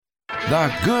The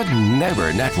Good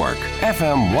Neighbor Network,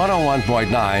 FM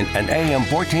 101.9 and AM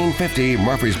 1450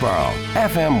 Murfreesboro,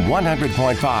 FM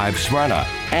 100.5 Smyrna,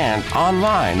 and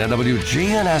online at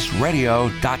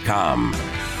WGNSradio.com.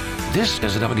 This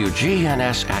is the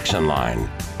WGNS Action Line,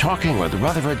 talking with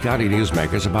Rutherford County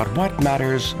newsmakers about what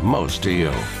matters most to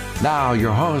you. Now,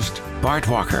 your host, Bart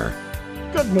Walker.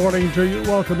 Good morning to you.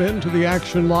 Welcome into the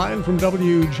Action Line from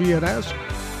WGNS.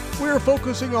 We're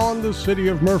focusing on the city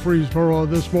of Murfreesboro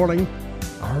this morning.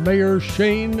 Our mayor,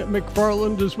 Shane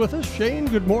McFarland, is with us. Shane,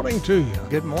 good morning to you.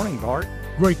 Good morning, Bart.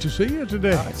 Great to see you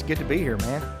today. It's good to be here,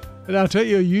 man. And I'll tell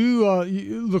you,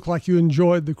 you look like you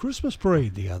enjoyed the Christmas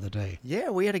parade the other day.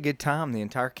 Yeah, we had a good time. The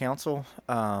entire council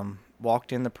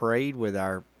walked in the parade with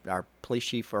our police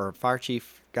chief or fire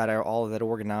chief, got all of that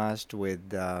organized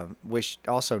with,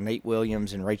 also Nate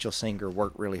Williams and Rachel Singer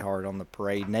worked really hard on the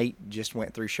parade. Nate just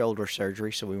went through shoulder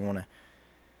surgery, so we want to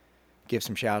give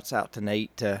some shouts out to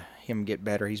Nate to him get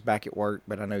better. He's back at work,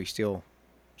 but I know he's still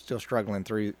struggling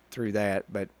through that.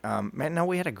 But man, no,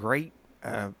 we had a great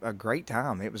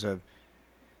time. It was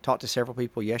talked to several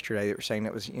people yesterday that were saying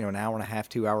it was an hour and a half,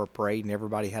 2 hour parade, and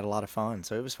everybody had a lot of fun.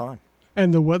 So it was fun.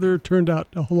 And the weather turned out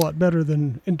a whole lot better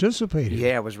than anticipated.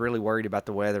 Yeah, I was really worried about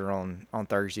the weather on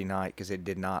Thursday night because it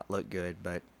did not look good.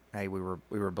 But hey, we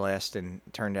were blessed and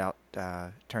it turned out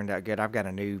good. I've got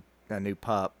a new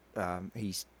pup.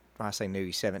 He's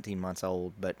 17 months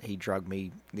old, but he drugged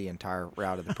me the entire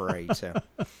route of the parade. So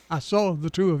I saw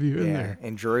the two of you in there.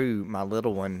 And Drew, my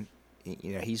little one,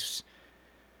 he's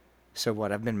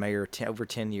I've been mayor over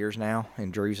 10 years now,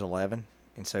 and Drew's 11.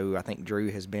 And so I think Drew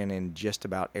has been in just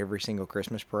about every single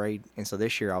Christmas parade. And so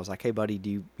this year I was like, "Hey, buddy, do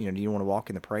you want to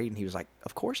walk in the parade?" And he was like,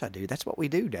 "Of course I do. That's what we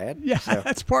do, Dad." Yeah, so,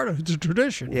 that's part of the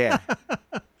tradition. Yeah.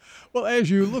 Well,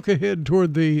 as you look ahead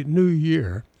toward the new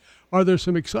year, are there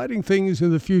some exciting things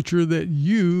in the future that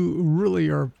you really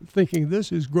are thinking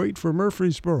this is great for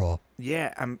Murfreesboro?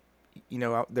 Yeah,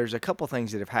 there's a couple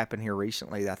things that have happened here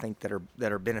recently that I think that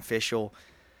are beneficial.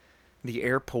 The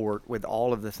airport, with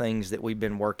all of the things that we've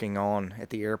been working on at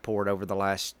the airport over the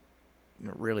last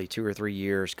really 2 or 3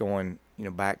 years, going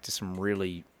back to some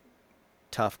really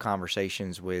tough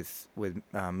conversations with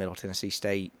Middle Tennessee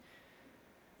State.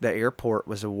 The airport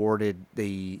was awarded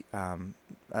a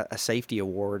safety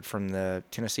award from the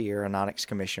Tennessee Aeronautics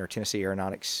Commission, or Tennessee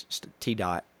Aeronautics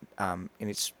TDOT, and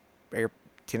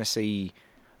Tennessee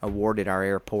awarded our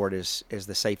airport as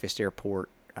the safest airport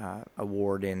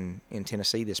award in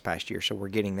Tennessee this past year. So we're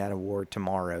getting that award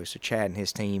tomorrow. So Chad and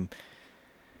his team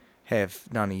have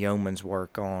done a yeoman's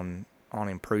work on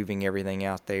improving everything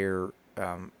out there.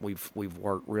 We've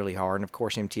worked really hard, and of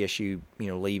course MTSU,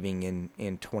 leaving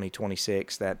in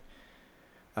 2026, that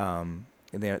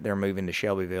they're moving to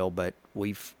Shelbyville, but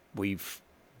we've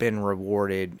been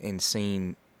rewarded and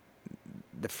seen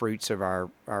the fruits of our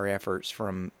efforts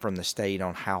from the state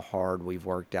on how hard we've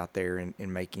worked out there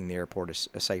in making the airport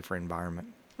a safer environment.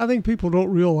 I think people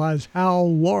don't realize how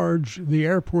large the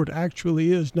airport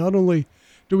actually is. Not only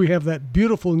do we have that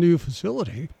beautiful new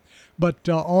facility, but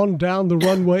on down the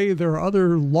runway, there are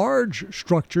other large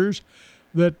structures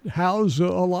that house a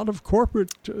lot of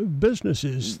corporate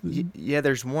businesses. Yeah,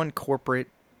 there's one corporate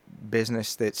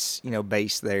business that's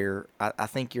based there. I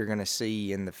think you're going to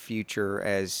see in the future,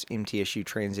 as MTSU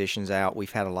transitions out,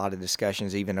 we've had a lot of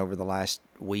discussions even over the last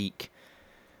week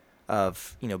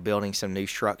of building some new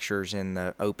structures in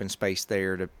the open space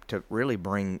there to really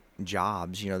bring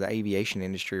jobs. The aviation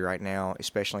industry right now,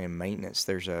 especially in maintenance,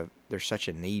 there's such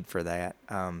a need for that.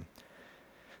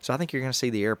 So I think you're going to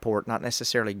see the airport not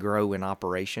necessarily grow in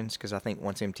operations, because I think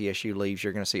once MTSU leaves,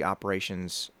 you're going to see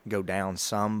operations go down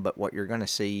some. But what you're going to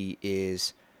see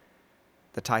is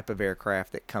the type of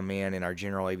aircraft that come in our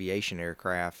general aviation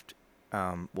aircraft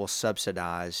will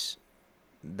subsidize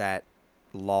that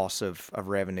loss of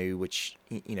revenue, which,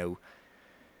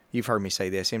 you've heard me say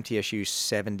this,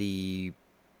 MTSU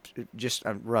just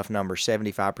a rough number,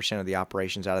 75% of the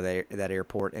operations out of that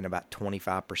airport and about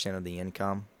 25% of the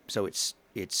income. So it's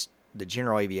the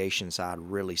general aviation side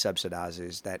really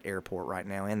subsidizes that airport right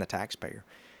now, and the taxpayer.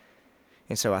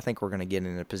 And so I think we're going to get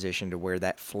in a position to where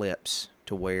that flips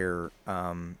to where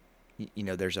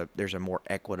there's a more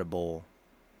equitable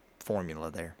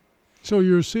formula there. So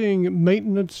you're seeing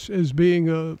maintenance as being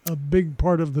a big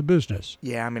part of the business.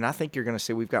 Yeah, I think you're going to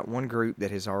see, we've got one group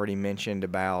that has already mentioned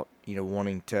about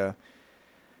wanting to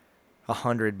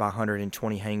 100 by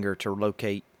 120 hangar to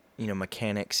locate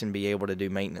mechanics and be able to do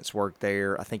maintenance work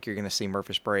there. I think you're going to see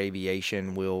Murfreesboro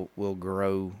Aviation will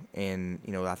grow, and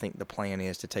I think the plan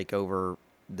is to take over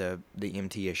the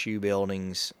MTSU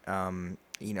buildings.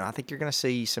 I think you're going to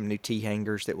see some new T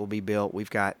hangars that will be built. We've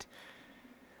got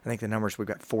I think the numbers, we've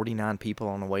got 49 people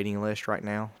on the waiting list right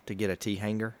now to get a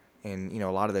T-hanger. And,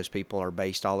 a lot of those people are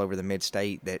based all over the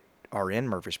mid-state that are in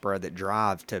Murfreesboro that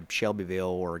drive to Shelbyville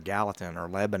or Gallatin or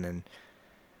Lebanon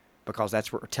because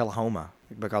that's where, Tullahoma,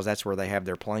 because that's where they have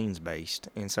their planes based.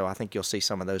 And so I think you'll see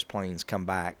some of those planes come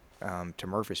back to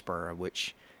Murfreesboro,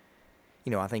 which,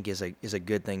 I think is a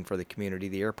good thing for the community.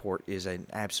 The airport is an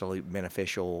absolute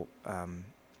beneficial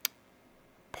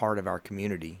part of our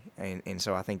community, and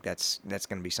so I think that's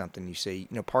going to be something you see.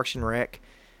 Parks and Rec,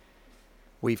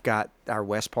 we've got our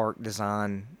West Park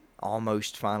design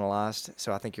almost finalized,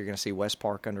 so I think you're going to see West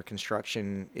Park under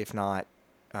construction, if not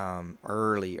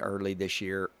early this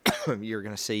year. You're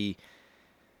going to see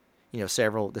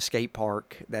several, the skate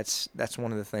park, that's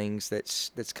one of the things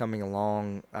that's coming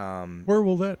along. Where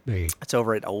will that be? It's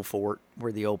over at Old Fort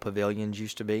where the old pavilions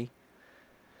used to be.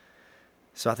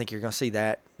 So I think you're going to see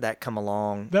that come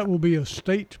along. That will be a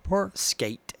state park?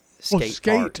 Skate Skate.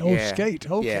 park. Oh, Yeah.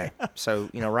 skate. Okay. Yeah. So,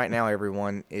 right now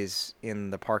everyone is in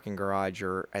the parking garage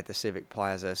or at the Civic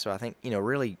Plaza. So I think,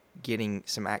 really getting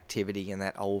some activity in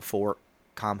that Old Fort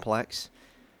complex,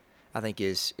 I think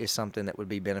is something that would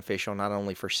be beneficial not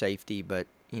only for safety, but,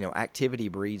 activity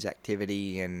breeds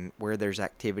activity, and where there's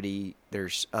activity,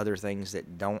 there's other things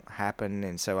that don't happen.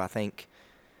 And so I think,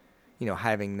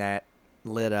 having that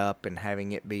lit up and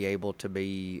having it be able to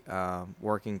be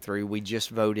working through. We just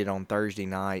voted on Thursday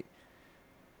night.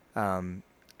 And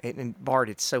Bart,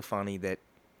 it's so funny that,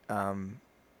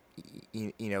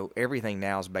 everything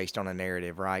now is based on a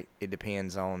narrative, right? It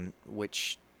depends on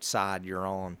which side you're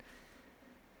on.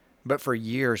 But for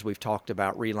years, we've talked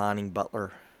about relining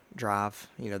Butler Drive,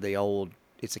 the old,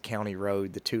 it's a county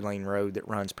road, the 2-lane road that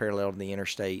runs parallel to the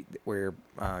interstate where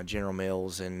General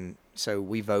Mills, and so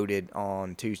we voted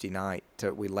on Tuesday night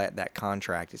we let that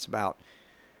contract. It's about,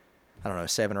 I don't know,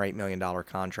 $7 or $8 million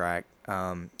contract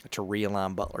to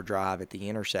realign Butler Drive at the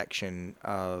intersection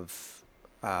of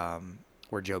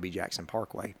where Joe B. Jackson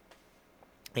Parkway.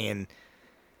 And,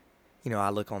 I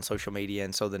look on social media,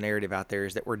 and so the narrative out there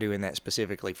is that we're doing that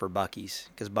specifically for Buc-ee's,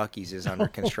 because Buc-ee's is under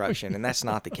construction, and that's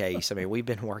not the case. I mean, we've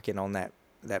been working on that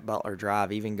Butler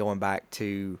Drive, even going back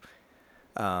to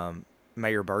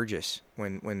Mayor Burgess,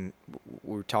 when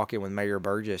we were talking with Mayor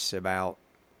Burgess about,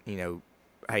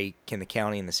 hey, can the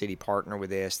county and the city partner with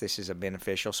this? This is a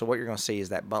beneficial. So what you're going to see is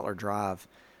that Butler Drive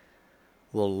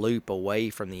will loop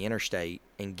away from the interstate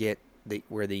and get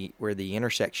where the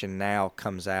intersection now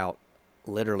comes out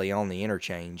literally on the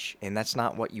interchange, and that's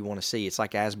not what you want to see. It's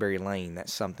like Asbury Lane.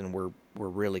 That's something we're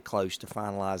really close to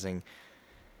finalizing.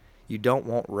 You don't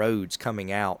want roads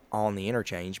coming out on the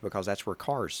interchange because that's where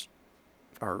cars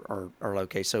are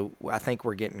located. So I think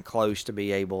we're getting close to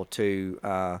be able to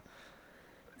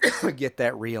get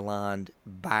that realigned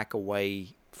back away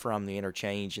from the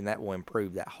interchange, and that will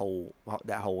improve that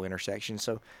whole intersection.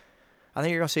 So I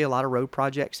think you're going to see a lot of road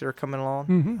projects that are coming along.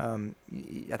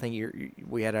 Mm-hmm. I think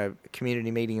we had a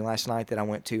community meeting last night that I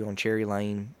went to on Cherry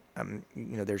Lane.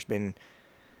 There's been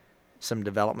some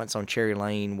developments on Cherry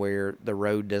Lane where the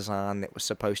road design that was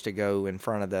supposed to go in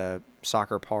front of the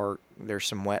soccer park, there's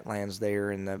some wetlands there,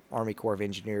 and the Army Corps of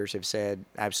Engineers have said,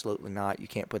 absolutely not, you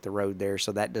can't put the road there.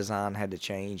 So that design had to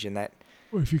change, and that...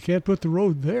 Well, if you can't put the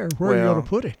road there, where are you going to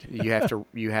put it? you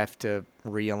have to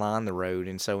realign the road,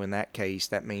 and so in that case,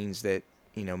 that means that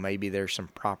maybe there's some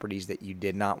properties that you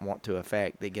did not want to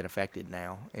affect that get affected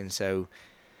now, and so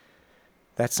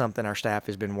that's something our staff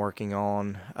has been working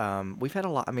on. We've had a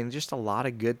lot. I mean, just a lot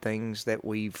of good things that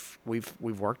we've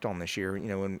worked on this year.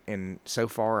 And so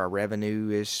far our revenue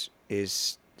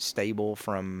is stable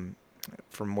from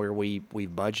where we've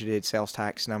budgeted. Sales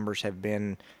tax numbers have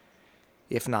been,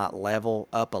 if not level,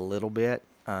 up a little bit.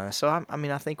 So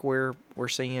I think we're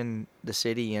seeing the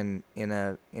city in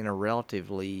a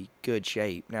relatively good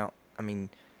shape now. I mean,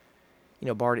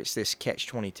 Bart, it's this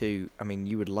catch-22. I mean,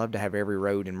 you would love to have every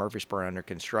road in Murfreesboro under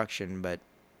construction, but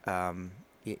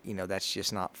that's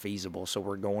just not feasible. So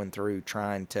we're going through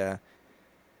trying to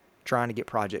get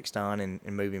projects done and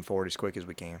moving forward as quick as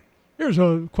we can. Here's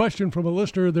a question from a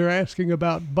listener. They're asking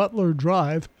about Butler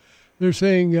Drive. They're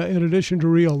saying, in addition to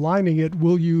realigning it,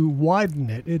 will you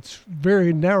widen it? It's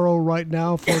very narrow right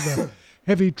now for the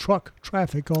heavy truck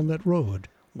traffic on that road.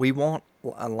 We won't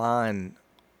align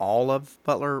all of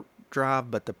Butler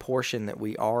Drive, but the portion that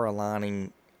we are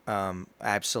aligning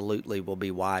absolutely will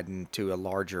be widened to a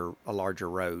larger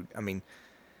road. I mean,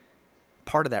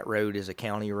 part of that road is a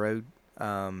county road,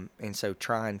 and so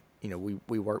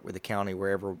we work with the county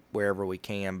wherever we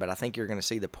can, but I think you're going to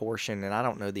see the portion, and I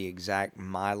don't know the exact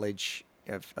mileage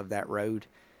of that road,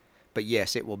 but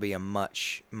yes, it will be a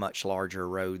much, much larger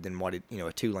road than what a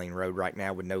 2-lane road right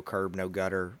now with no curb, no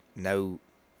gutter, no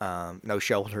no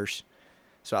shoulders.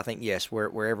 So I think, yes,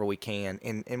 wherever we can.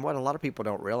 And what a lot of people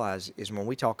don't realize is when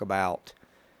we talk about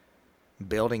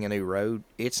building a new road,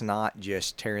 it's not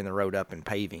just tearing the road up and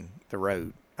paving the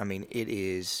road. I mean, it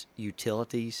is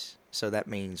utilities. So that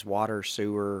means water,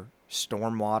 sewer,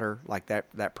 storm water. Like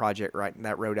that project, right?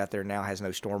 That road out there now has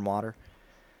no storm water.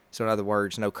 So in other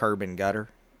words, no curb and gutter.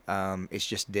 It's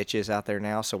just ditches out there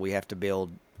now. So we have to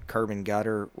build curb and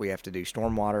gutter. We have to do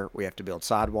storm water. We have to build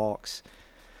sidewalks.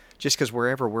 Just because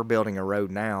wherever we're building a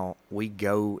road now, we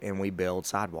go and we build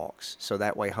sidewalks. So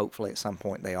that way, hopefully, at some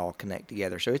point, they all connect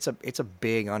together. So it's a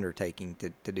big undertaking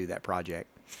to do that project.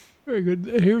 Very good.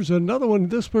 Here's another one.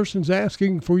 This person's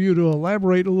asking for you to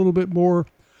elaborate a little bit more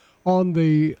on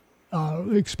the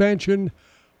expansion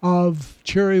of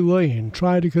Cherry Lane,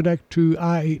 try to connect to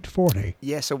I-840.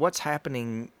 Yeah, so what's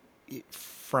happening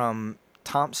from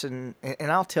Thompson,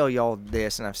 and I'll tell y'all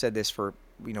this, and I've said this for,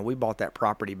 we bought that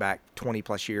property back 20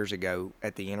 plus years ago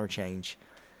at the interchange.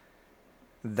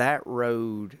 That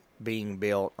road being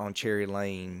built on Cherry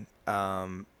Lane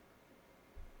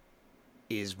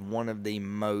is one of the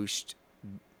most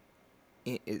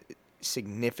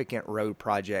significant road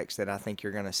projects that I think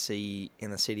you're going to see in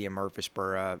the city of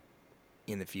Murfreesboro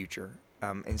in the future.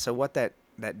 And so what that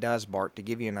does, Bart, to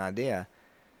give you an idea,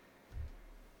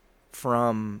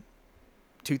 from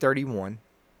 231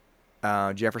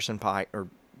 Jefferson Pike, or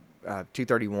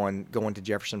 231 going to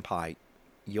Jefferson Pike,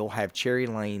 you'll have Cherry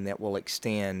Lane that will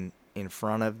extend in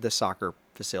front of the soccer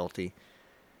facility.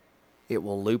 It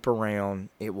will loop around.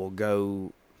 It will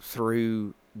go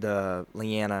through the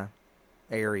Leanna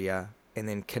area and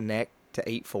then connect to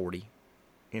 840.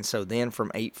 And so then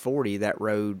from 840, that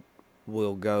road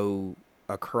will go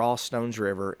across Stones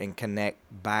River and connect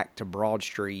back to Broad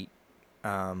Street,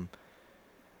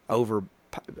 over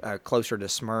closer to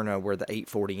Smyrna where the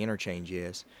 840 interchange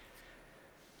is.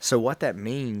 So what that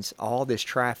means, all this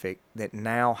traffic that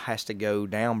now has to go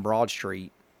down Broad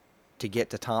Street to get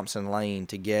to Thompson Lane,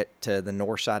 to get to the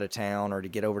north side of town, or to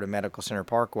get over to Medical Center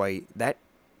Parkway, that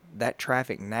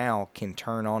traffic now can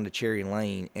turn onto Cherry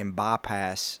Lane and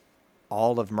bypass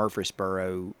all of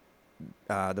Murfreesboro,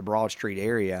 the Broad Street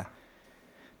area,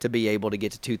 to be able to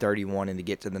get to 231 and to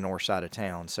get to the north side of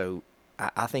town. So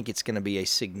I think it's going to be a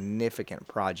significant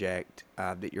project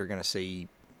that you're going to see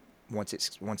once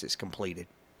it's completed.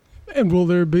 And will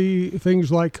there be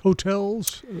things like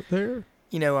hotels there?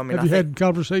 Have you had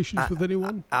conversations with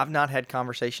anyone? I've not had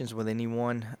conversations with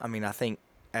anyone. I mean, I think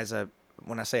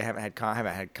when I say I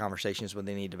haven't had conversations with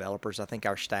any developers, I think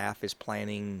our staff is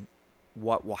planning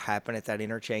what will happen at that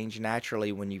interchange.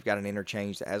 Naturally, when you've got an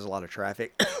interchange that has a lot of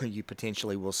traffic, you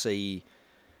potentially will see,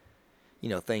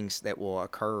 things that will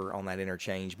occur on that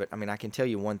interchange. But I mean, I can tell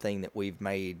you one thing that we've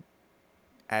made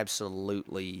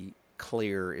absolutely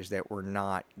clear is that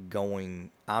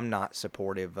I'm not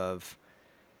supportive of,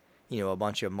 a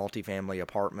bunch of multifamily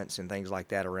apartments and things like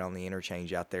that around the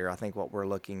interchange out there. I think what we're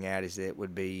looking at is that it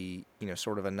would be,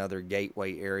 sort of another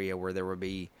gateway area where there would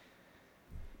be,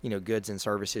 goods and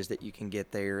services that you can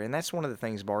get there. And that's one of the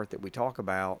things, Bart, that we talk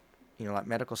about. Like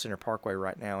Medical Center Parkway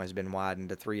right now has been widened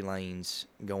to 3 lanes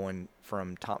going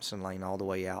from Thompson Lane all the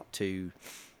way out to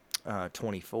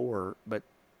 24. But,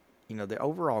 the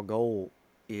overall goal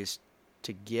is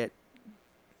to get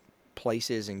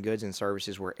places and goods and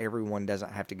services where everyone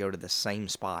doesn't have to go to the same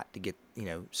spot to get,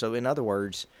 So in other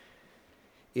words,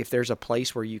 if there's a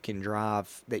place where you can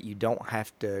drive that you don't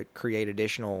have to create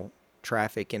additional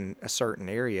traffic in a certain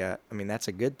area, I mean, that's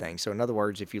a good thing. So in other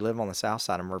words, if you live on the south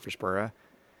side of Murfreesboro,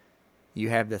 you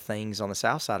have the things on the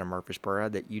south side of Murfreesboro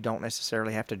that you don't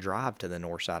necessarily have to drive to the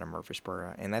north side of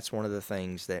Murfreesboro. And that's one of the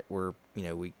things that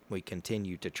we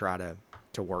continue to try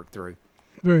to work through.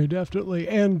 Very definitely.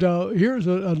 And here's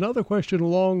another question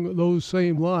along those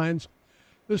same lines.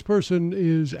 This person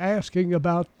is asking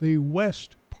about the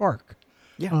West Park.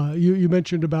 Yeah. You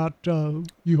mentioned about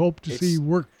you hope to see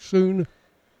work soon.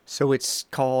 So it's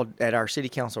called, at our city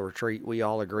council retreat, we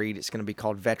all agreed it's going to be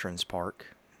called Veterans Park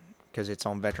because it's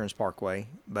on Veterans Parkway.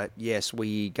 But yes,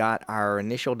 we got our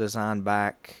initial design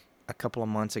back a couple of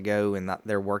months ago, and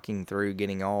they're working through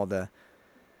getting all the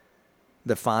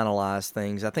finalized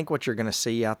things. I think what you're going to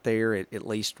see out there, at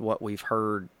least what we've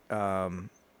heard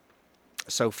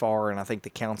so far, and I think the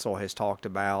council has talked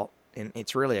about, and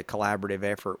it's really a collaborative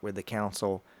effort with the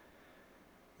council.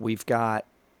 We've got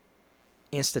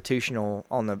institutional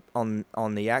on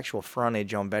the actual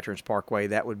frontage on Veterans Parkway.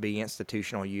 That would be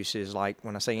institutional uses. Like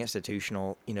when I say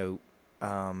institutional,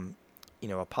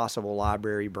 a possible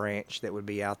library branch that would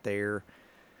be out there,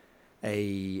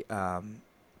 a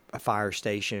a fire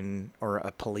station or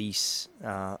a police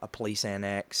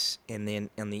annex, and then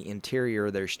in the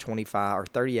interior there's 25 or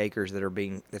 30 acres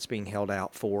that's being held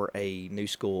out for a new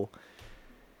school.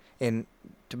 And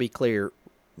to be clear,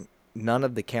 none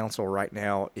of the council right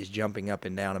now is jumping up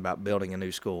and down about building a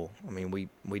new school. I mean,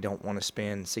 we don't want to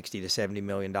spend $60 to $70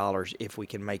 million if we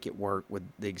can make it work with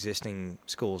the existing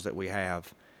schools that we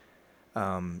have.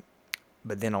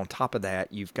 But then on top of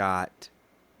that, you've got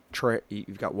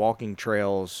walking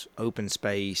trails, open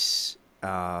space.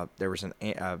 There was an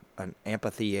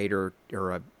amphitheater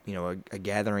or a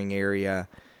gathering area.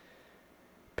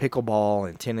 Pickleball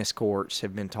and tennis courts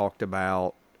have been talked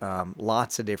about.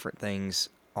 Lots of different things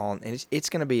and it's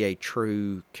going to be a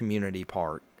true community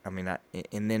park. I mean,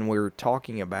 and then we're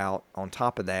talking about on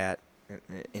top of that,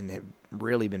 and have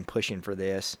really been pushing for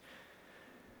this,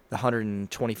 the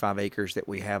 125 acres that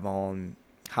we have on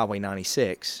Highway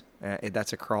 96.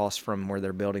 That's across from where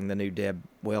they're building the new Del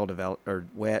Webb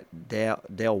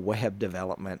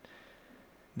development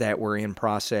that we're in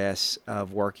process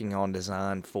of working on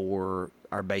design for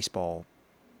our baseball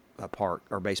park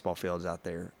or baseball fields out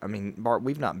there. I mean, Bart,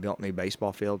 we've not built new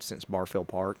baseball fields since Barfield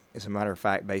Park. As a matter of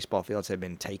fact, baseball fields have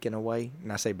been taken away.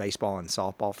 And I say baseball and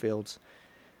softball fields.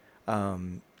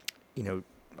 Oakland's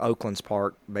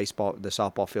Park, the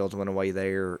softball fields went away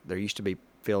there. There used to be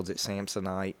fields at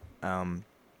Samsonite.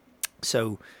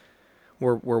 So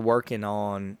we're working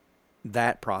on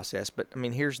that process. But I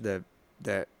mean, here's the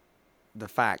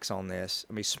facts on this.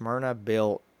 I mean, Smyrna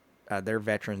built their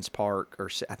Veterans Park, or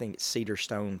I think it's Cedar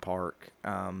Stone Park.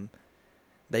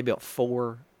 They built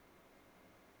 4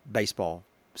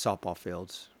 softball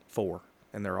fields, 4,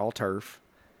 and they're all turf.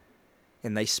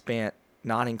 And they spent,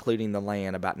 not including the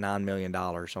land, about $9 million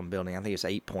on building. I think it's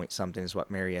 8 point something is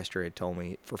what Mary Esther had told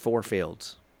me, for 4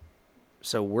 fields.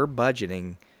 So we're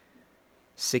budgeting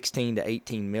 $16 to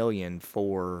 $18 million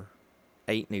for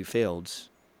 8 new fields.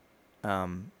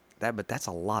 But that's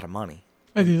a lot of money.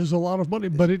 It is a lot of money,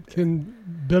 but it can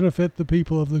benefit the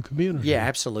people of the community. Yeah,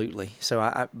 absolutely.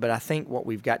 So, but I think what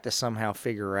we've got to somehow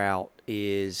figure out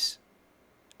is,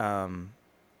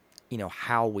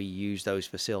 how we use those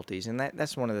facilities, and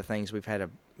that's one of the things we've had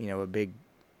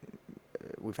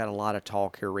we've had a lot of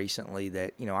talk here recently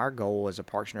that our goal as a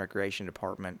Parks and Recreation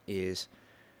Department is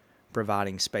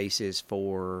providing spaces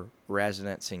for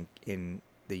residents and in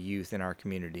the youth in our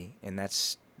community, and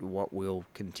that's what we'll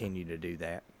continue to do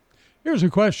that. Here's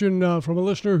a question from a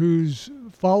listener who's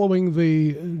following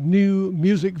the new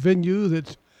music venue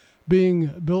that's being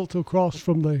built across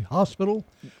from the hospital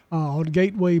on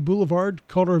Gateway Boulevard,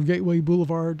 corner of Gateway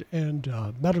Boulevard and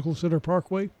Medical Center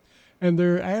Parkway. And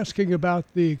they're asking about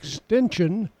the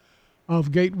extension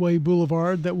of Gateway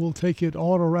Boulevard that will take it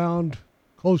on around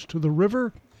close to the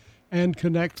river and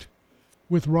connect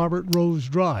with Robert Rose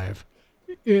Drive.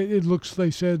 It looks, they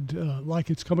said,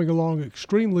 like it's coming along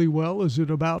extremely well. Is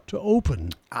it about to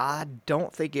open? I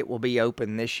don't think it will be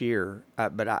open this year,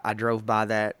 but I drove by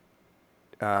that.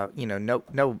 I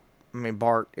mean,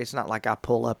 Bart, it's not like I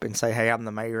pull up and say, hey, I'm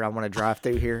the mayor, I want to drive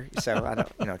through here. So I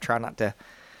don't, try not to.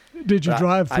 Did you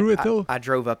drive through it, though? I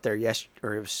drove up there it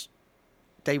was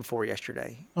day before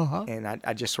yesterday. Uh-huh. And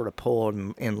I just sort of pulled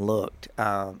and looked.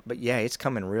 But yeah, it's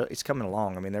coming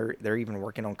along. I mean, they're even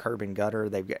working on curb and gutter.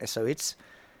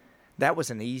 That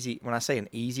was an easy, when I say an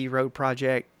easy road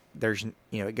project, there's,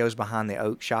 it goes behind the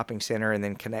Oak Shopping Center and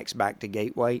then connects back to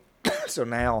Gateway. So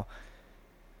now,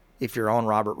 if you're on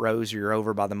Robert Rose or you're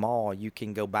over by the mall, you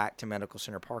can go back to Medical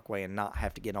Center Parkway and not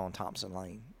have to get on Thompson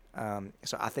Lane.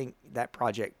 So I think that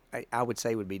project, I would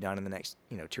say, would be done in the next,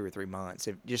 2 or 3 months.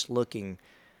 If just looking,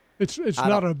 it's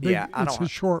not a big, it's a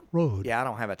short road. Yeah, I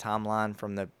don't have a timeline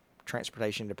from the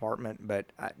transportation department, but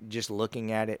just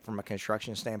looking at it from a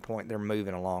construction standpoint, they're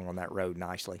moving along on that road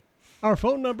nicely. Our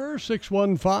phone number,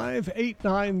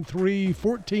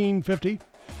 615-893-1450.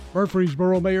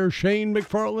 Murfreesboro Mayor Shane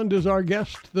McFarland is our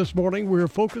guest this morning. We're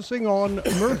focusing on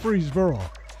Murfreesboro.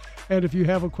 And if you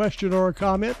have a question or a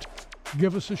comment,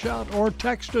 give us a shout or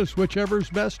text us, whichever's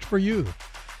best for you.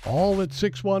 All at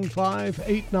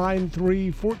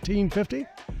 615-893-1450.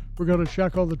 We're going to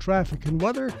check on the traffic and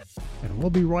weather, and we'll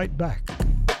be right back.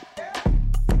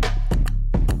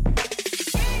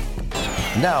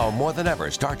 Now, more than ever,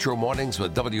 start your mornings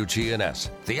with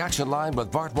WGNS. The Action Line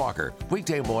with Bart Walker.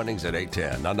 Weekday mornings at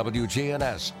 8:10 on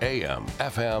WGNS, AM,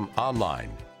 FM, online.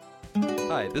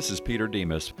 Hi, this is Peter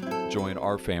Demas. Join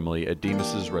our family at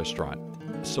Demas's Restaurant.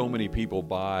 So many people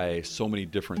buy so many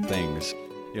different things.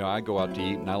 I go out to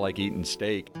eat, and I like eating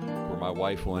steak, where my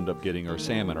wife will end up getting our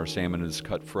salmon. Our salmon is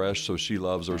cut fresh, so she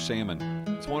loves our salmon.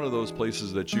 It's one of those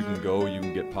places that you can go, you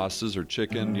can get pastas or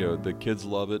chicken. The kids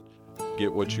love it.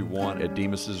 get what you want at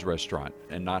Demas's Restaurant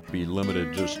and not be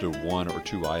limited just to 1 or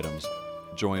 2 items.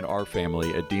 Join our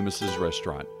family at Demas's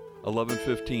Restaurant,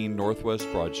 1115 Northwest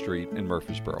Broad Street in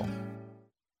Murfreesboro.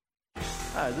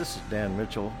 Hi, this is Dan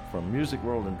Mitchell from Music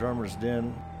World and Drummers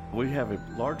Den. We have a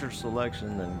larger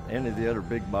selection than any of the other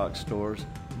big box stores.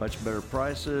 Much better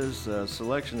prices.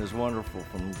 Selection is wonderful,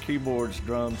 from keyboards,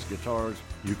 drums, guitars.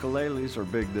 Ukuleles are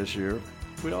big this year.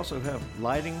 We also have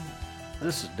lighting.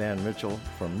 This is Dan Mitchell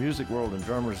from Music World and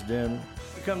Drummers Den.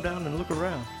 You come down and look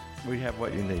around. We have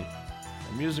what you need.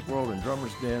 The Music World and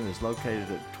Drummers Den is located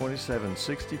at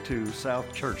 2762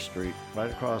 South Church Street,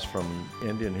 right across from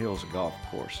Indian Hills Golf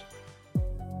Course.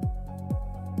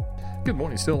 Good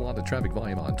morning. Still a lot of traffic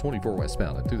volume on 24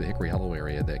 westbound and through the Hickory Hollow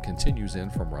area that continues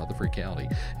in from Rutherford County.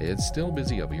 It's still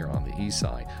busy over here on the east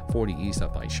side. 40 east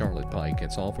up by Charlotte Pike.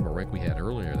 It's all from a wreck we had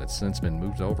earlier that's since been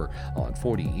moved over on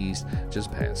 40 east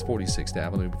just past 46th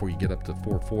Avenue before you get up to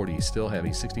 440. Still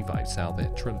heavy 65 south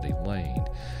at Trinity Lane.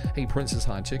 Hey, Princess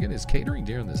Hot Chicken is catering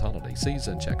during this holiday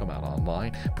season. Check them out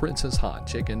online,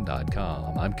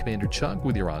 princesshotchicken.com. I'm Commander Chuck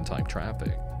with your on-time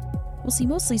traffic. We'll see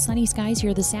mostly sunny skies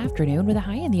here this afternoon with a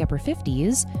high in the upper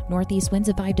 50s. Northeast winds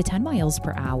of 5 to 10 miles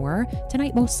per hour.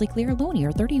 Tonight, mostly clear, low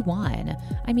near 31.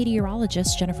 I'm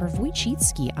meteorologist Jennifer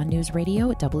Wojcicki on News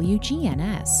Radio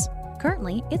WGNS.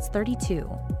 Currently, it's 32.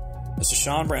 This is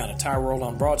Sean Brown at Tire World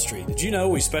on Broad Street. Did you know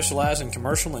we specialize in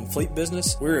commercial and fleet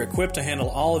business? We're equipped to handle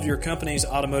all of your company's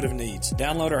automotive needs.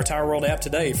 Download our Tire World app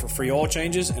today for free oil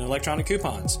changes and electronic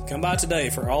coupons. Come by today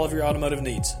for all of your automotive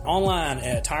needs. Online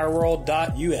at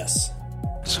tireworld.us.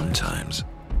 Sometimes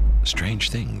strange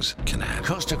things can happen.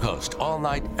 Coast to coast, all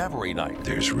night, every night.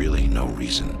 There's really no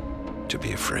reason to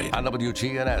be afraid. On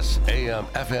WGNS, AM,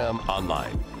 FM,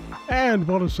 online. And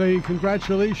want to say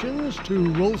congratulations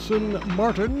to Wilson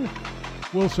Martin.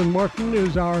 Wilson Martin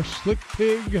is our Slick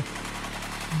Pig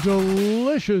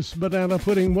Delicious Banana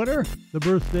Pudding winner, the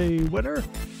birthday winner.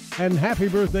 And happy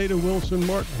birthday to Wilson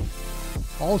Martin.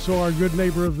 Also our good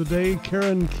neighbor of the day,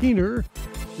 Karen Keener,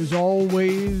 is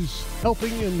always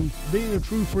helping and being a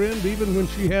true friend even when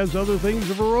she has other things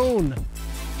of her own.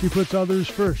 She puts others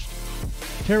first.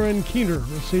 Karen Keener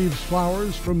receives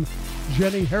flowers from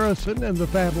Jenny Harrison and the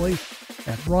family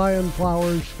at Ryan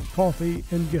Flowers Coffee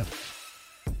and Gifts.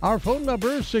 Our phone number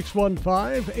is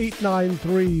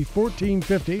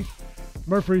 615-893-1450.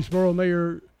 Murfreesboro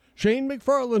Mayor Shane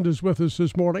McFarland is with us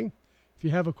this morning. If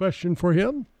you have a question for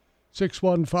him,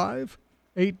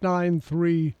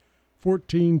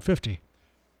 615-893-1450.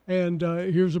 And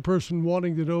here's a person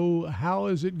wanting to know, how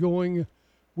is it going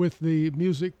with the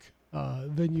music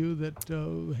venue that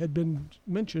had been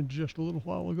mentioned just a little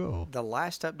while ago? The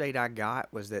last update I got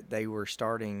was that they were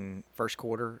starting first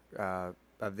quarter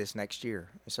of this next year,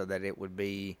 so that it would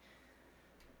be.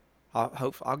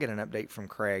 I'll get an update from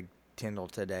Craig Tyndall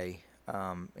today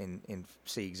and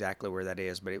see exactly where that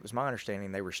is. But it was my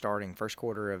understanding they were starting first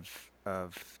quarter of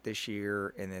this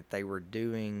year, and that they were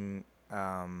doing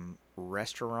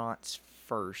restaurants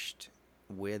first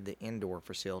with the indoor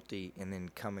facility, and then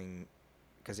coming,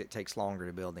 because it takes longer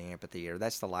to build the amphitheater.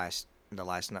 That's the last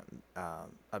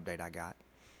update I got.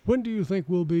 When do you think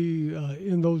we'll be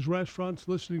in those restaurants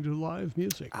listening to live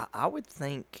music? I would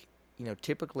think,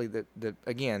 typically that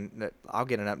I'll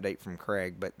get an update from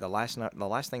Craig, but the last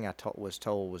thing I was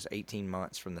told was 18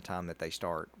 months from the time that they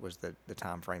start was the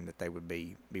time frame that they would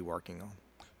be working on.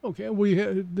 Okay,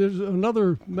 there's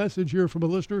another message here from a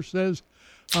listener says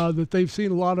that they've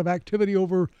seen a lot of activity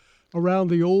over around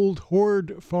the old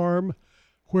Horde farm,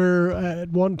 where at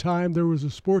one time there was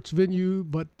a sports venue,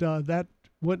 but that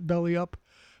went belly up.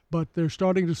 But they're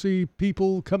starting to see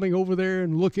people coming over there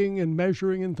and looking and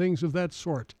measuring and things of that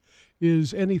sort.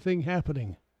 Is anything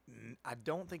happening? I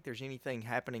don't think there's anything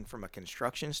happening from a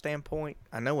construction standpoint.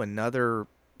 I know another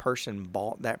person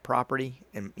bought that property,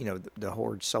 and the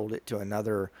Horde sold it to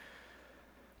another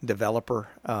developer.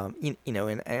 And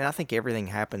I think everything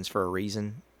happens for a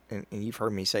reason. And you've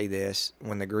heard me say this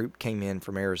when the group came in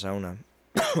from Arizona.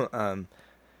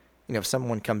 If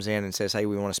someone comes in and says, "Hey,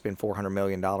 we want to spend $400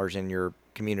 million in your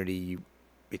community,"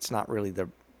 it's not really the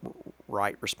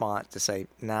right response to say,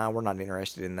 "Nah, we're not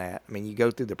interested in that." I mean, you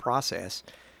go through the process,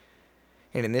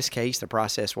 and in this case, the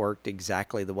process worked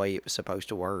exactly the way it was supposed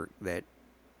to work. That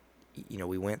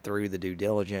we went through the due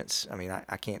diligence. I mean, I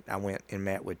went and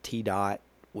met with TDOT,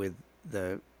 with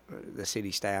the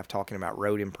city staff, talking about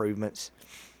road improvements,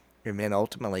 and then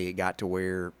ultimately it got to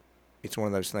where it's one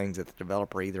of those things that the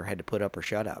developer either had to put up or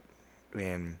shut up.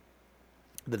 And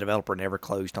the developer never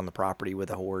closed on the property with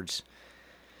the Hordes.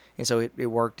 And so it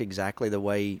worked exactly the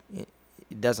way. It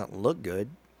doesn't look good,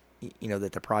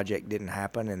 that the project didn't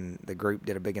happen, and the group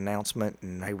did a big announcement,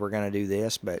 and hey, we're going to do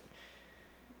this, but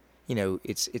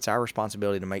it's our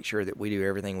responsibility to make sure that we do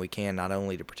everything we can, not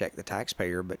only to protect the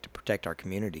taxpayer, but to protect our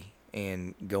community.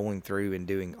 And going through and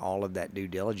doing all of that due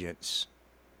diligence,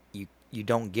 you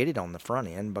don't get it on the front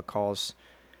end because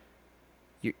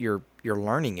you're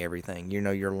learning everything.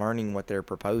 You're learning what their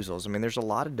proposals. I mean, there's a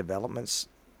lot of developments.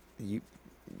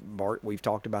 Bart, we've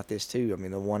talked about this too. I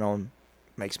mean, the one on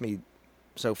makes me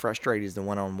so frustrated is the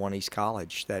one on 1 East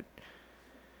College, that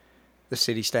the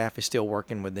city staff is still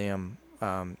working with them.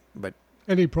 But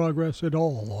any progress at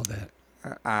all on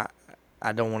that?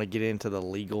 I don't want to get into the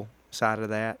legal side of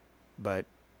that, but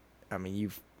I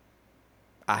mean,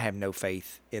 I have no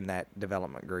faith in that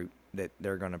development group that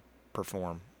they're going to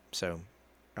perform. So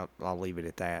I'll leave it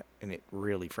at that, and it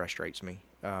really frustrates me.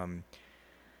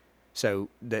 So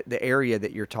the area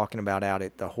that you're talking about out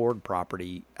at the Horde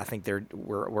property, I think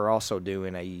we're also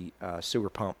doing a sewer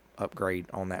pump upgrade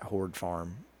on that Horde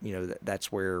farm.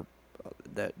 That's where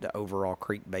the overall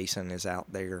creek basin is out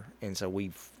there, and so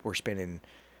we're spending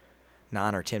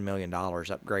 $9 or $10 million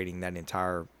upgrading that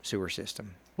entire sewer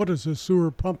system. What does a sewer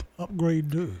pump upgrade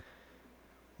do?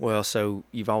 Well, so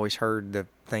you've always heard the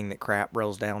thing that crap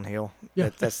rolls downhill. Yeah.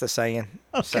 That's the saying.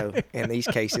 Okay. So in these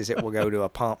cases, it will go to a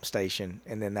pump station,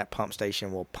 and then that pump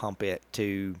station will pump it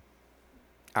to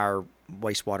our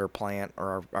wastewater plant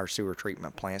or our sewer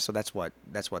treatment plant. So that's what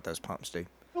those pumps do.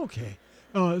 Okay.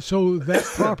 So that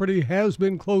property has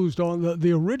been closed on.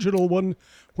 The original one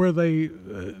where they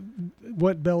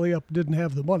went belly up didn't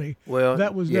have the money. Well,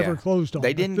 that was never closed on.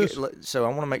 They didn't. So I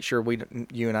want to make sure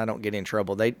you and I don't get in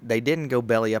trouble. They didn't go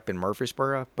belly up in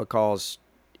Murfreesboro because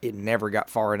it never got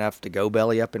far enough to go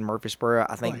belly up in Murfreesboro.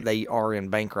 I think they are in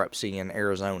bankruptcy in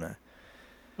Arizona.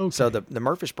 Okay. So the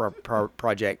Murfreesboro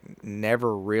project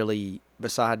never really,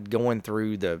 besides going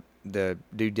through the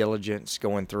due diligence,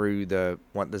 going through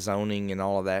what the zoning and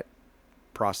all of that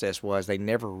process was, they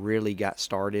never really got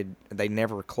started. They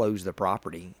never closed the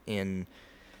property in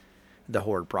the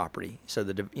Horde property. So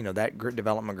that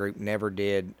development group never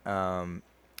did. So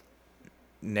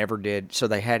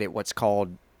they had it what's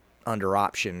called under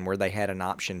option, where they had an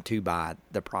option to buy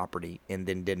the property and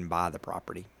then didn't buy the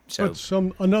property. So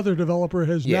but another developer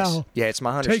has now it's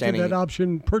my understanding, taken that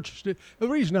option, purchased it. The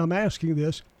reason I'm asking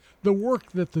this, the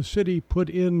work that the city put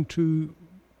into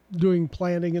doing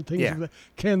planning and things like that,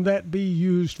 can that be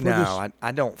used for this? No,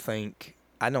 I don't think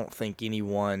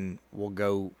anyone will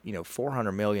go,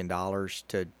 $400 million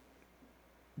to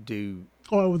do.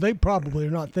 Oh, they probably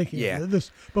are not thinking of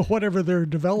this, but whatever they're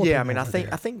developing. Yeah, I mean,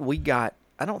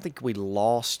 I don't think we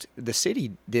lost. The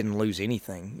city didn't lose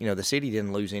anything. The city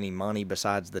didn't lose any money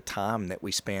besides the time that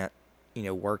we spent,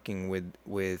 working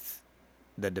with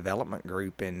the development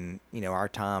group, and our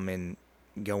time in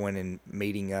going and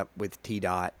meeting up with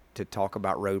TDOT to talk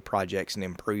about road projects and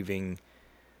improving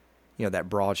that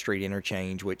Broad Street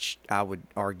interchange, which I would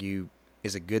argue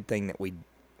is a good thing that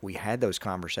we had those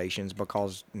conversations,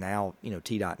 because now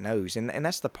TDOT knows, and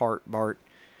that's the part, Bart.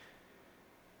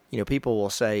 People will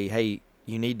say, hey,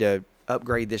 you need to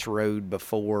upgrade this road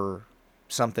before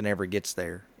something ever gets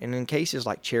there. And in cases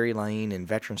like Cherry Lane and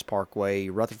Veterans Parkway,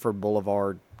 Rutherford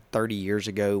Boulevard, 30 years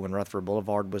ago when Rutherford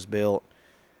Boulevard was built,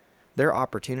 there are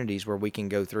opportunities where we can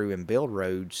go through and build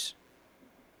roads,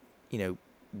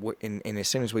 and as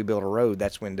soon as we build a road,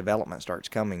 that's when development starts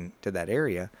coming to that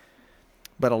area.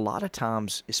 But a lot of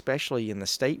times, especially in the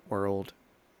state world,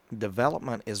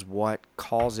 development is what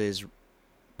causes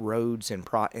roads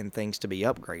and things to be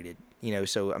upgraded.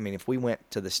 So I mean, if we went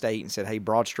to the state and said, hey,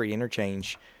 Broad Street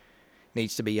interchange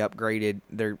needs to be upgraded,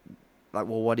 they're like,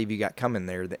 well, what have you got coming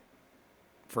there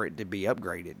for it to be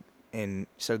upgraded? And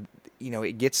so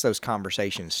it gets those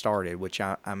conversations started, which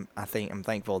I'm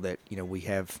thankful that we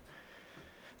have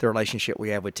the relationship we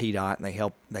have with TDOT,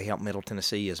 and they help Middle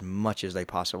Tennessee as much as they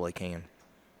possibly can.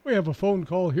 We have a phone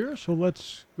call here, so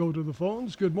let's go to the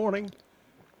phones. Good morning.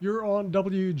 You're on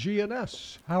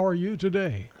WGNS. How are you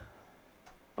today?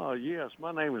 Yes,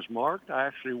 my name is Mark. I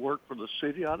actually work for the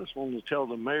city. I just wanted to tell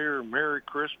the mayor Merry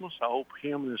Christmas. I hope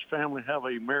him and his family have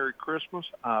a Merry Christmas.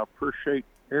 I appreciate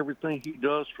everything he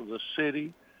does for the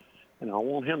city, and I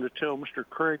want him to tell Mr.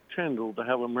 Craig Tyndall to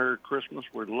have a Merry Christmas.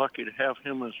 We're lucky to have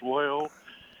him as well.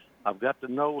 I've got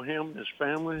to know him and his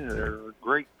family. They're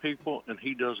great people, and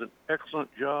he does an excellent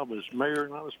job as mayor,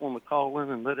 and I just want to call in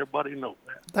and let everybody know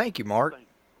that. Thank you, Mark.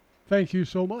 Thank you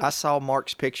so much. I saw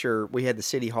Mark's picture. We had the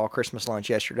City Hall Christmas lunch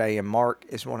yesterday, and Mark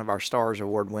is one of our Stars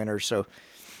Award winners. So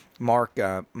Mark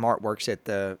works at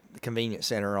the convenience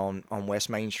center on West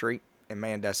Main Street,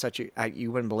 man, does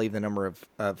you wouldn't believe the number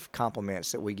of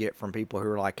compliments that we get from people who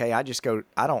are like, hey, I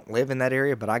don't live in that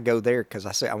area, but I go there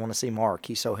because I want to see Mark.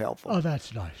 He's so helpful. Oh,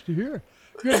 that's nice to hear.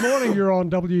 Good morning. You're on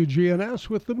WGNS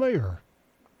with the mayor.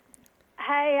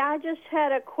 Hey, I just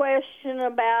had a question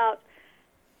about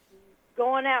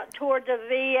going out toward the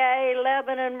VA,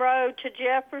 Lebanon Road to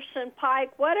Jefferson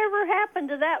Pike. Whatever happened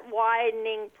to that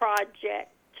widening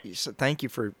project? So thank you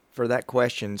for that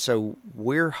question. So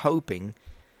we're hoping,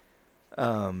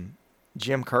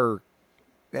 Jim Kerr,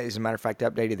 as a matter of fact,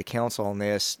 updated the council on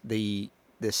this. The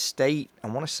state, I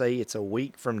want to say it's a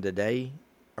week from today,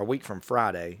 or a week from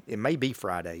Friday. It may be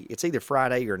Friday. It's either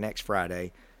Friday or next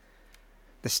Friday.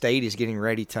 The state is getting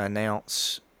ready to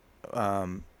announce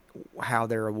how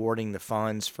they're awarding the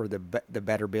funds for the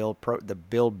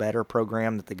Build Better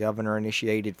program that the governor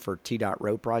initiated for TDOT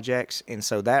road projects. And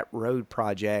so that road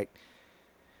project,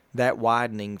 that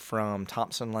widening from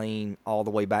Thompson Lane all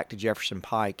the way back to Jefferson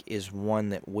Pike, is one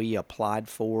that we applied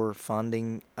for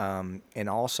funding. And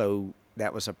also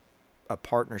that was a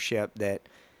partnership that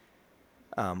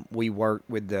we worked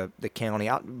with the county.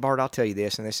 Bart, I'll tell you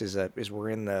this, and this is as we're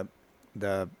in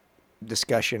the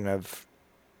discussion of,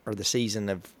 or the season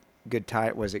of good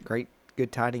tidings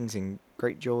and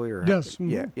great joy, or yes,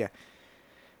 yeah.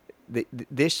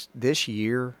 This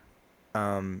year,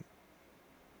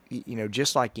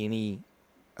 just like any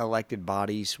elected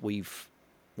bodies, we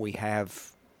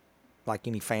have, like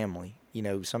any family,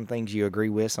 some things you agree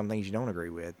with, some things you don't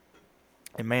agree with,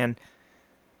 and man,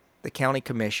 the county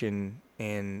commission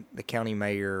and the county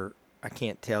mayor, I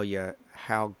can't tell you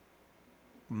how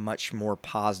much more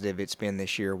positive it's been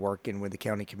this year working with the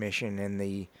county commission and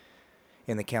the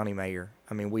county mayor.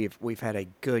 I mean, we've had a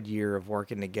good year of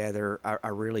working together. I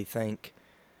really think,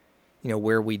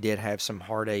 where we did have some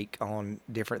heartache on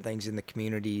different things in the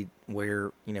community,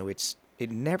 where it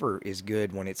never is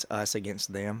good when it's us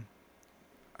against them.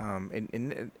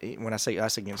 And when I say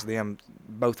us against them,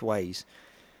 both ways.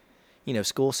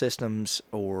 School systems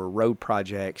or road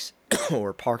projects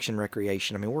or parks and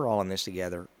recreation. I mean, we're all in this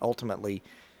together. Ultimately,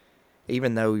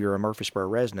 even though you're a Murfreesboro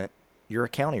resident, you're a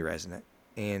county resident.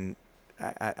 And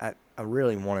I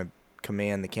really want to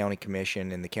commend the county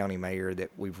commission and the county mayor that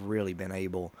we've really been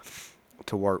able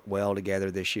to work well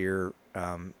together this year.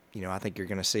 I think you're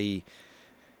going to see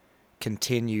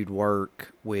continued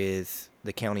work with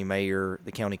the county mayor,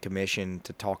 the county commission,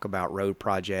 to talk about road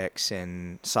projects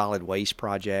and solid waste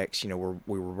projects. We were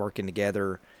working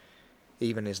together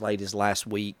even as late as last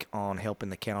week on helping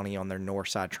the county on their north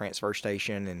side transfer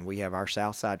station, and we have our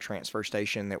south side transfer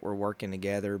station that we're working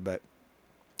together. But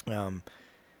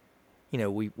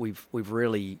we've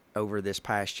really, over this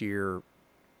past year,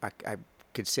 I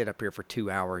could sit up here for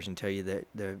 2 hours and tell you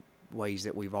the ways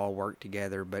that we've all worked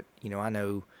together. But I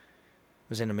know I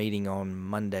was in a meeting on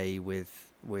Monday with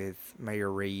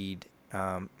Mayor Reed,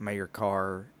 Mayor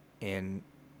Carr, and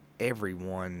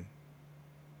everyone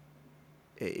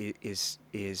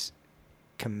is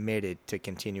committed to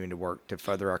continuing to work to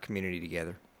further our community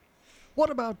together.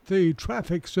 What about the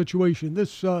traffic situation?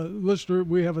 This listener,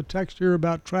 we have a text here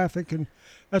about traffic, and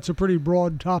that's a pretty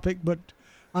broad topic, but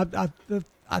I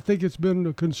think it's been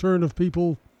a concern of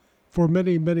people for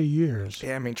many, many years.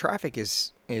 Yeah, I mean, traffic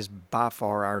is by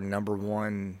far our number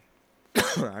one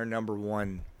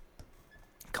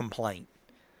complaint.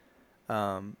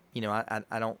 I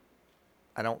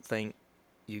don't think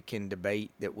you can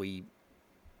debate that we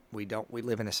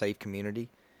live in a safe community.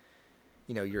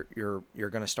 You're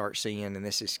going to start seeing, and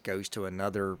this goes to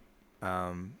another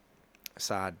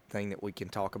side thing that we can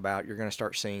talk about. You're going to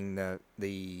start seeing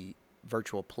the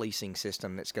virtual policing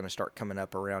system that's going to start coming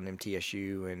up around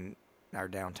MTSU and our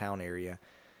downtown area.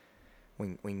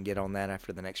 We can get on that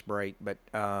after the next break, but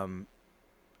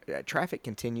traffic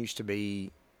continues to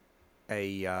be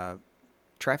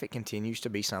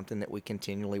something that we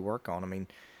continually work on. I mean,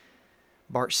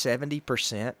 Bart,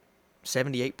 78%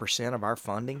 of our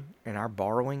funding and our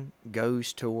borrowing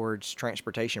goes towards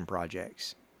transportation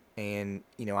projects. And,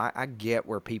 I get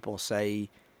where people say,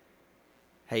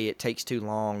 hey, it takes too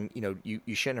long.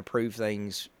 You shouldn't approve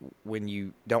things when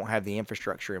you don't have the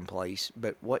infrastructure in place.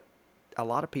 But what a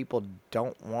lot of people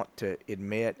don't want to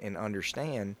admit and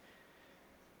understand,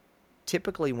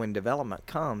 typically when development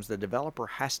comes, the developer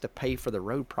has to pay for the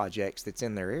road projects that's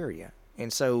in their area.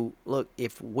 And so, look,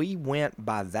 if we went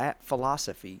by that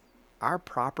philosophy, our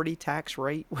property tax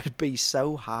rate would be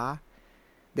so high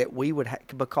that we would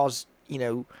because,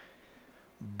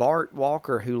 Bart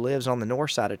Walker, who lives on the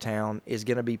north side of town, is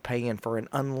going to be paying for an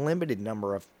unlimited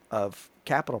number of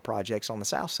capital projects on the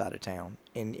south side of town.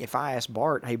 And if I ask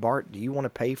Bart, hey, Bart, do you want to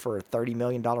pay for a $30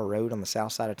 million road on the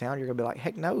south side of town? You're going to be like,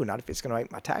 heck no, not if it's going to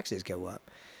make my taxes go up.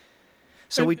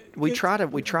 So we try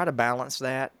to balance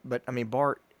that. But, I mean,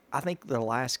 Bart, I think the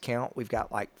last count, we've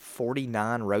got like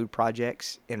 49 road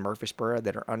projects in Murfreesboro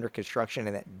that are under construction,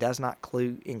 and that does not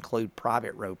include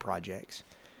private road projects.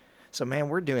 So, man,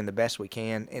 we're doing the best we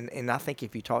can. And I think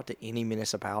if you talk to any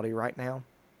municipality right now,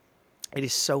 it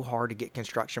is so hard to get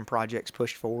construction projects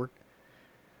pushed forward.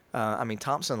 I mean,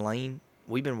 Thompson Lane,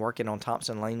 we've been working on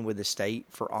Thompson Lane with the state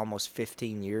for almost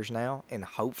 15 years now, and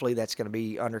hopefully that's going to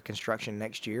be under construction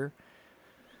next year.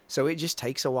 So it just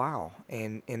takes a while,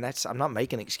 and that's, I'm not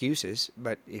making excuses,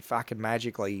 but if I could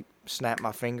magically snap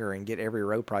my finger and get every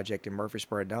road project in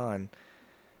Murfreesboro done,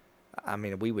 I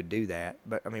mean, we would do that.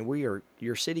 But, I mean,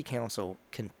 your city council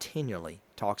continually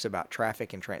talks about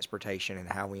traffic and transportation and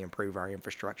how we improve our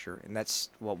infrastructure, and that's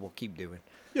what we'll keep doing.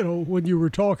 You know, when you were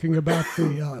talking about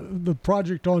the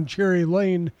project on Cherry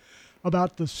Lane,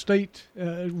 about the state,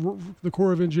 the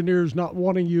Corps of Engineers not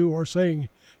wanting you or saying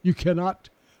you cannot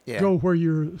go where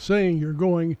you're saying you're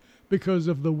going because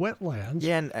of the wetlands.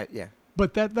 Yeah.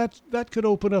 But that could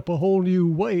open up a whole new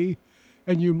way,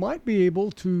 and you might be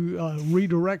able to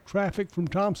redirect traffic from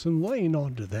Thompson Lane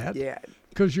onto that. Yeah.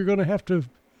 Because you're going to have to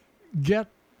get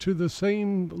to the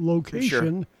same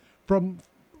location from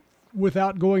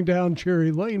without going down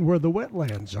Cherry Lane where the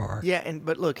wetlands are. Yeah,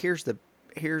 but look, here's the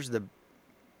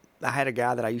I had a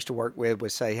guy that I used to work with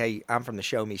would say, "Hey, I'm from the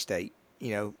Show Me State,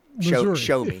 you know,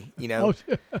 show me, you know."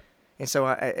 And so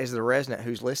as the resident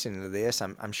who's listening to this,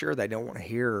 I'm sure they don't want to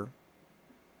hear,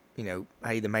 you know,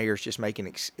 hey, the mayor's just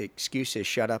making excuses,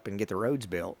 shut up and get the roads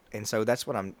built. And so that's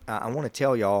what I want to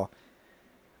tell y'all,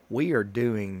 we are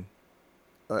doing,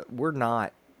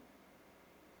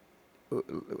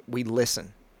 we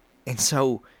listen. And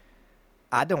so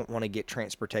I don't want to get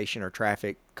transportation or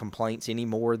traffic complaints any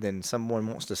more than someone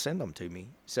wants to send them to me.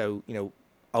 So, you know,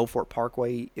 Old Fort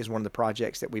Parkway is one of the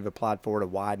projects that we've applied for to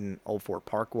widen Old Fort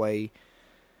Parkway.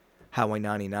 Highway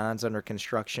 99 is under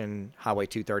construction. Highway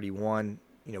 231,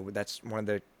 you know, that's one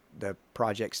of the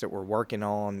projects that we're working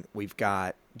on. We've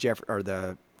got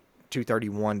the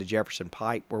 231 to Jefferson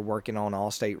Pike we're working on,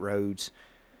 all state roads.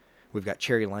 We've got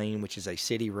Cherry Lane, which is a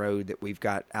city road that we've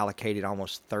got allocated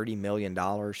almost $30 million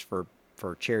for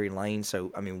Cherry Lane.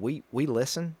 So, I mean, we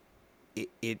listen.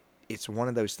 It's one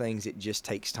of those things, it just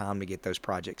takes time to get those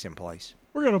projects in place.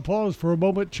 We're going to pause for a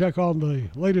moment, check on the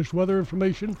latest weather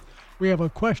information. We have a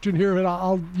question here, and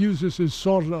I'll use this as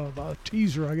sort of a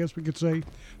teaser, I guess we could say.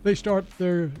 They start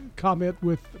their comment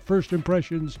with first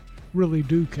impressions really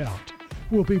do count.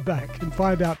 We'll be back and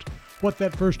find out what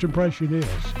that first impression is.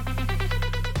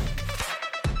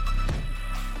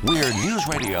 We're News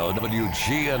Radio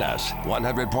WGNS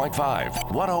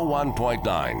 100.5, 101.9,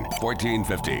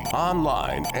 1450.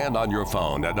 Online and on your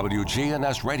phone at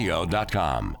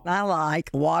WGNSradio.com. I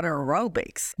like water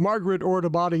aerobics. Margaret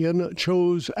Ordabadian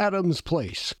chose Adams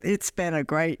Place. It's been a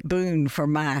great boon for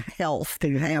my health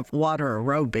to have water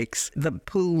aerobics. The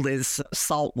pool is a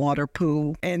saltwater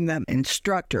pool, and the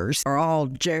instructors are all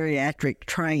geriatric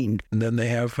trained. And then they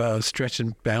have stretch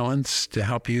and balance to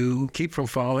help you keep from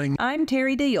falling. I'm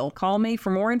Terry Deal. Call me for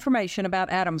more information about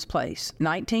Adams Place,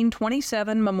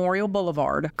 1927 Memorial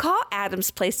Boulevard. Call Adams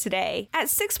Place today at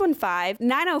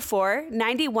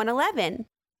 615-904-9111.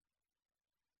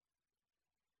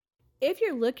 If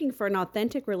you're looking for an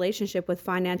authentic relationship with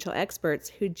financial experts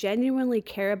who genuinely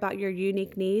care about your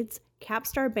unique needs,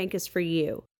 Capstar Bank is for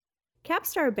you.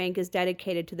 Capstar Bank is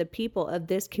dedicated to the people of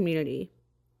this community.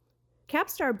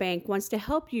 Capstar Bank wants to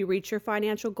help you reach your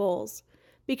financial goals.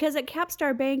 Because at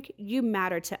Capstar Bank, you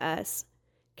matter to us.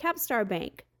 Capstar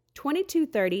Bank,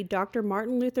 2230 Dr.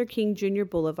 Martin Luther King Jr.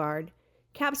 Boulevard,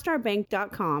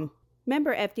 capstarbank.com.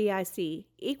 Member FDIC,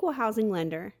 Equal Housing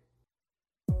Lender.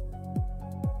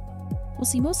 We'll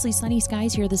see mostly sunny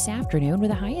skies here this afternoon with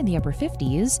a high in the upper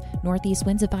 50s. Northeast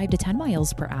winds of 5 to 10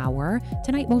 miles per hour.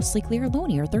 Tonight, mostly clear, low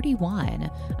near 31.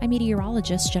 I'm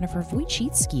meteorologist Jennifer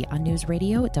Wojcicki on News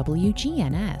Radio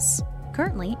WGNS.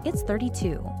 Currently, it's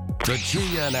 32. The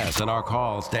GNS in our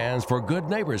call stands for Good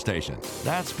Neighbor Station.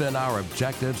 That's been our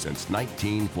objective since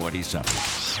 1947.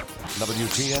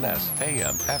 WGNS,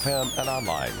 AM, FM, and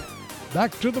online.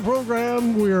 Back to the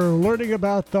program. We're learning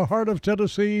about the heart of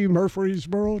Tennessee,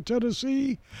 Murfreesboro,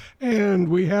 Tennessee. And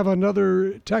we have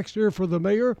another text here for the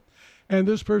mayor. And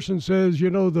this person says, you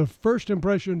know, the first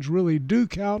impressions really do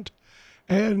count.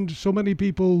 And so many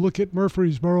people look at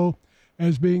Murfreesboro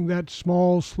as being that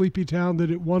small, sleepy town that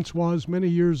it once was many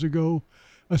years ago.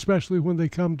 especially when they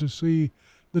come to see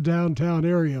the downtown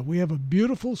area. We have a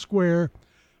beautiful square,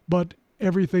 but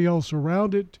everything else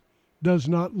around it does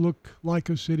not look like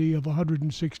a city of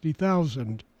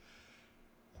 160,000.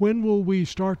 When will we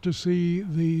start to see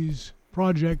these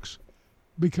projects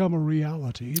become a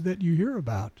reality that you hear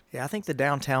about? Yeah, I think the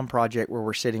downtown project where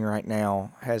we're sitting right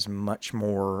now has much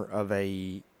more of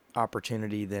a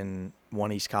opportunity than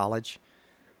One East College.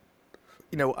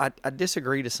 You know, I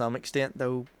disagree to some extent,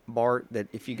 though, Bart, that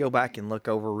if you go back and look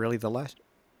over really the last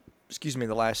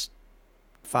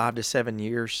 5 to 7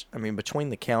 years, I mean, between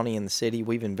the county and the city,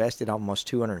 we've invested almost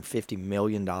 $250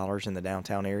 million in the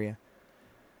downtown area.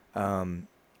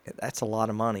 That's a lot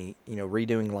of money, you know,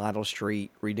 redoing Lytle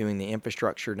Street, redoing the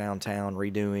infrastructure downtown,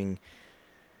 redoing,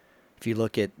 if you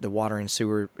look at the water and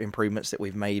sewer improvements that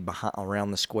we've made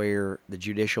around the square, the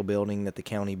judicial building that the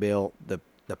county built, the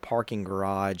parking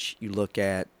garage, you look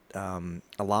at a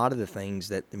lot of the things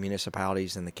that the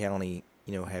municipalities and the county,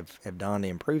 you know, have done to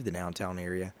improve the downtown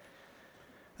area.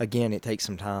 Again, it takes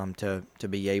some time to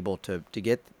be able to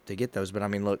get those. But I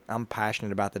mean, look, I'm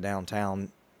passionate about the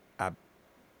downtown.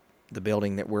 The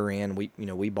building that we're in,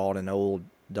 we bought an old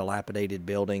dilapidated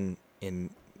building and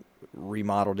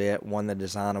remodeled it, won the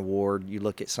design award. You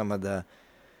look at some of the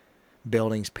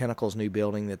buildings, Pinnacle's new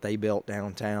building that they built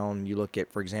downtown. You look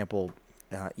at, for example,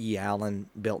 E. Allen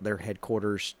built their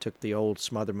headquarters, took the old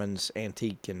Smotherman's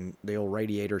Antique and the old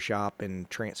radiator shop and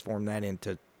transformed that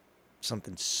into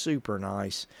something super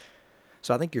nice.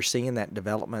 So I think you're seeing that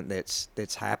development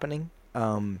that's happening.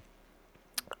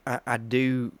 I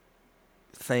do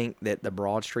think that the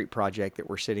Broad Street project that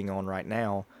we're sitting on right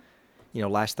now, you know,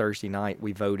 last Thursday night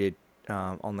we voted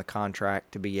on the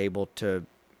contract to be able to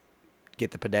get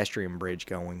the pedestrian bridge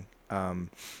going.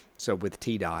 So with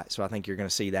TDOT, so I think you're going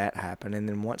to see that happen. And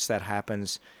then once that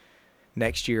happens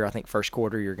next year, I think first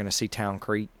quarter, you're going to see Town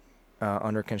Creek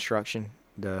under construction,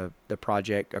 the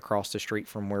project across the street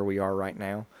from where we are right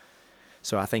now.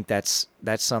 So I think that's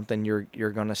something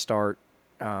you're going to start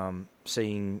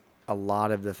seeing a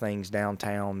lot of the things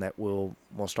downtown that will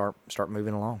start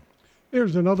moving along.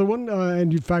 Here's another one,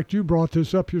 and in fact, you brought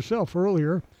this up yourself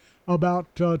earlier about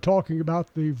talking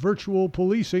about the virtual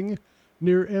policing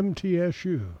near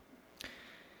MTSU.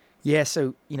 Yeah,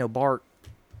 so, you know, Bart,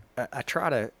 I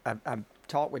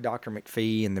talked with Dr.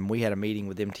 McPhee, and then we had a meeting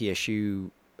with MTSU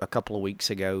a couple of weeks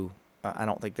ago. I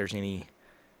don't think there's any,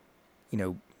 you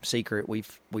know, secret.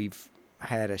 We've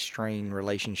had a strained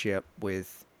relationship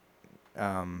with, you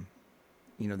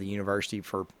know, the university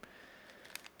for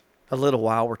a little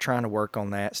while. We're trying to work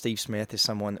on that. Steve Smith is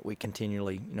someone that I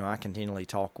continually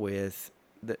talk with.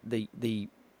 The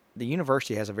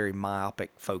university has a very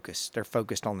myopic focus. They're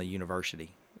focused on the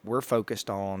university. We're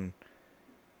focused on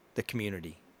the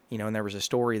community. You know, and there was a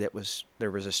story that was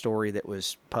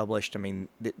published. I mean,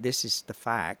 this is the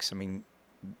facts. I mean,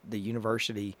 the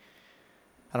university,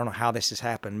 I don't know how this has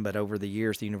happened, but over the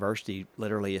years, the university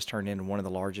literally has turned into one of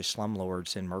the largest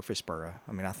slumlords in Murfreesboro.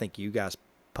 I mean, I think you guys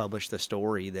published the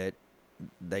story that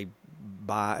they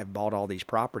bought all these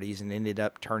properties and ended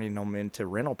up turning them into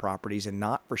rental properties and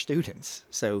not for students.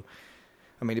 So,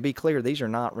 I mean, to be clear, these are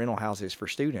not rental houses for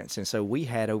students. And so we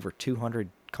had over 200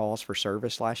 calls for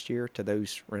service last year to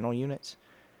those rental units.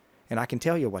 And I can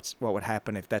tell you what would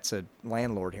happen if that's a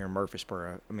landlord here in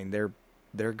Murfreesboro. I mean,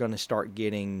 they're going to start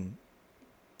getting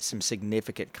some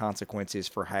significant consequences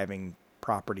for having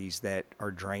properties that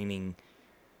are draining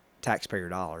taxpayer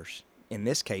dollars. In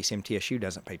this case, MTSU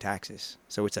doesn't pay taxes,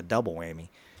 so it's a double whammy.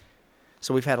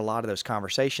 So we've had a lot of those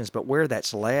conversations, but where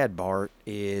that's led, Bart,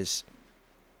 is,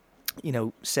 you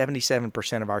know,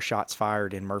 77% of our shots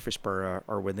fired in Murfreesboro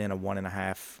are within a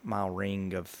 1.5 mile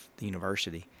ring of the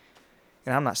university.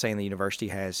 And I'm not saying the university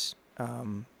has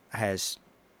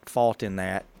fault in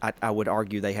that. I would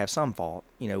argue they have some fault.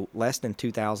 You know, less than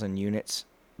 2,000 units,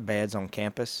 beds on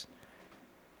campus.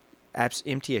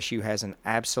 MTSU has an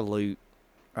absolute.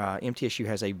 MTSU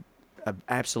has a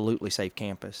absolutely safe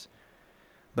campus.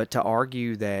 But to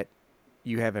argue that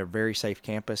you have a very safe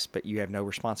campus, but you have no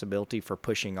responsibility for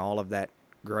pushing all of that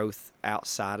growth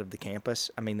outside of the campus,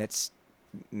 I mean, that's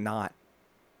not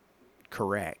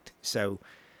correct. So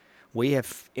we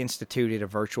have instituted a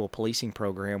virtual policing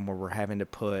program where we're having to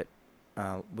put,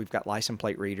 we've got license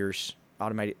plate readers,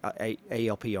 automated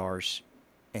ALPRs,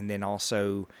 and then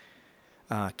also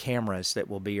cameras that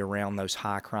will be around those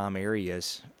high crime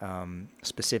areas.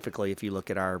 Specifically, if you look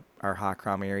at our high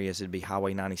crime areas, it'd be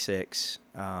Highway 96,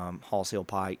 Halls Hill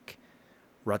Pike,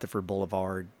 Rutherford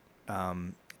Boulevard,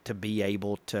 to be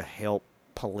able to help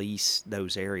police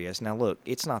those areas. Now, look,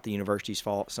 it's not the university's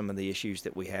fault, some of the issues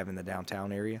that we have in the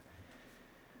downtown area.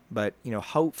 But,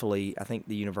 hopefully, I think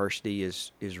the university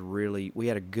is really – we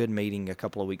had a good meeting a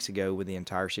couple of weeks ago with the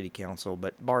entire city council.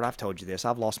 But, Bart, I've told you this.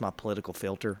 I've lost my political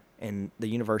filter, and the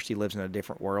university lives in a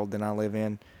different world than I live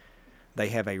in. They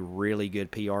have a really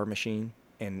good PR machine,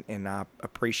 and I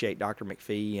appreciate Dr.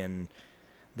 McPhee and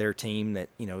their team that,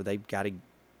 they've got to –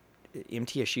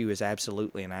 MTSU is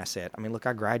absolutely an asset. I mean, look,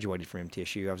 I graduated from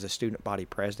MTSU. I was a student body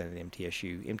president at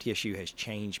MTSU. MTSU has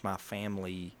changed my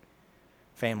family's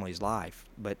life.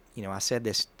 But, I said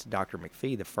this to Dr.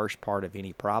 McPhee, the first part of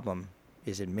any problem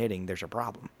is admitting there's a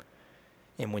problem.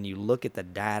 And when you look at the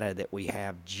data that we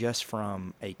have just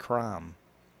from a crime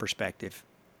perspective,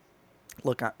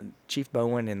 look, Chief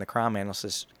Bowen and the crime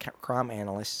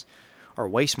analysts are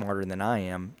way smarter than I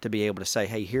am to be able to say,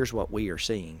 hey, here's what we are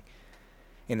seeing.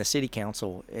 And the city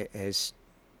council has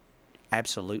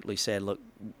absolutely said, look,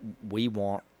 we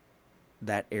want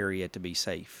that area to be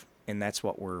safe. And that's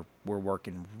what we're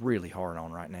working really hard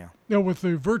on right now. Now, with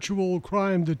the virtual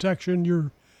crime detection,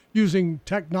 you're using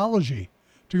technology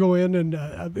to go in, and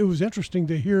it was interesting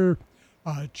to hear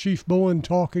Chief Bowen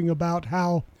talking about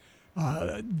how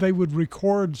they would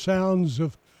record sounds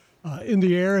of in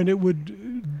the air, and it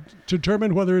would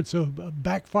determine whether it's a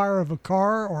backfire of a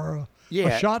car or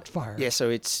a shot fire. Yeah,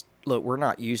 so look, we're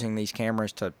not using these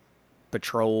cameras to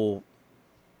patrol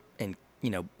and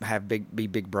have be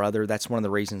big brother. That's one of the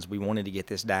reasons we wanted to get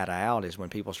this data out, is when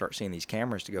people start seeing these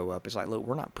cameras to go up, it's like, look,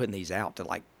 we're not putting these out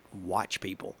to watch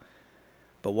people.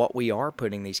 But what we are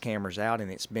putting these cameras out,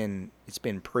 and it's been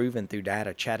proven through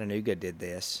data. Chattanooga did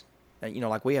this.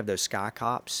 Like we have those Sky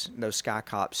Cops. Those Sky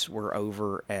Cops were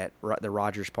over at the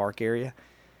Rogers Park area,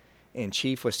 and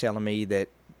Chief was telling me that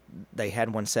they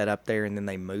had one set up there and then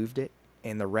they moved it.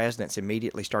 And the residents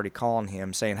immediately started calling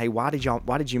him saying, hey, why did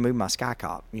you move my Sky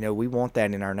Cop? We want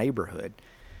that in our neighborhood.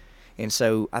 And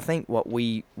so I think what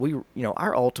we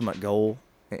our ultimate goal,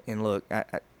 and look,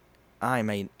 I am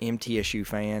an MTSU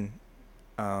fan,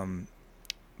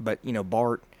 but,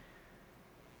 Bart,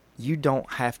 you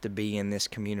don't have to be in this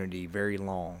community very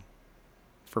long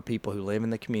for people who live in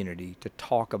the community to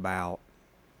talk about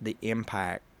the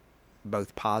impact,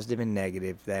 both positive and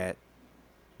negative, that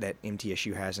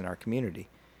MTSU has in our community.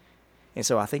 And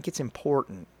so I think it's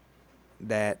important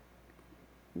that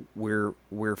we're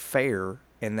fair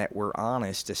and that we're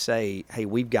honest to say, hey,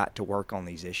 we've got to work on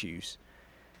these issues.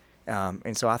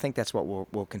 And so I think that's what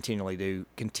we'll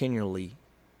continually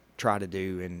try to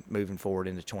do in moving forward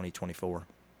into 2024.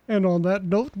 And on that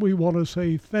note, we want to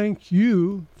say thank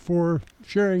you for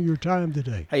sharing your time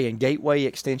today. Hey, and Gateway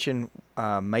Extension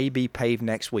may be paved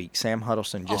next week. Sam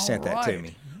Huddleston just sent that to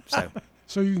me.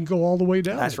 So you can go all the way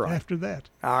down after that.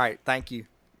 All right. Thank you.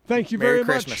 Thank you very much.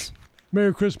 Merry Christmas.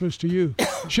 Merry Christmas to you.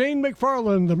 Shane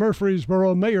McFarland, the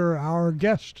Murfreesboro mayor, our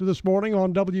guest this morning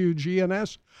on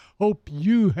WGNS. Hope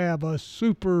you have a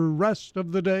super rest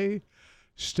of the day.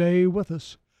 Stay with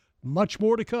us. Much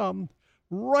more to come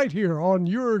right here on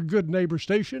your good neighbor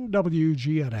station,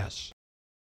 WGNS.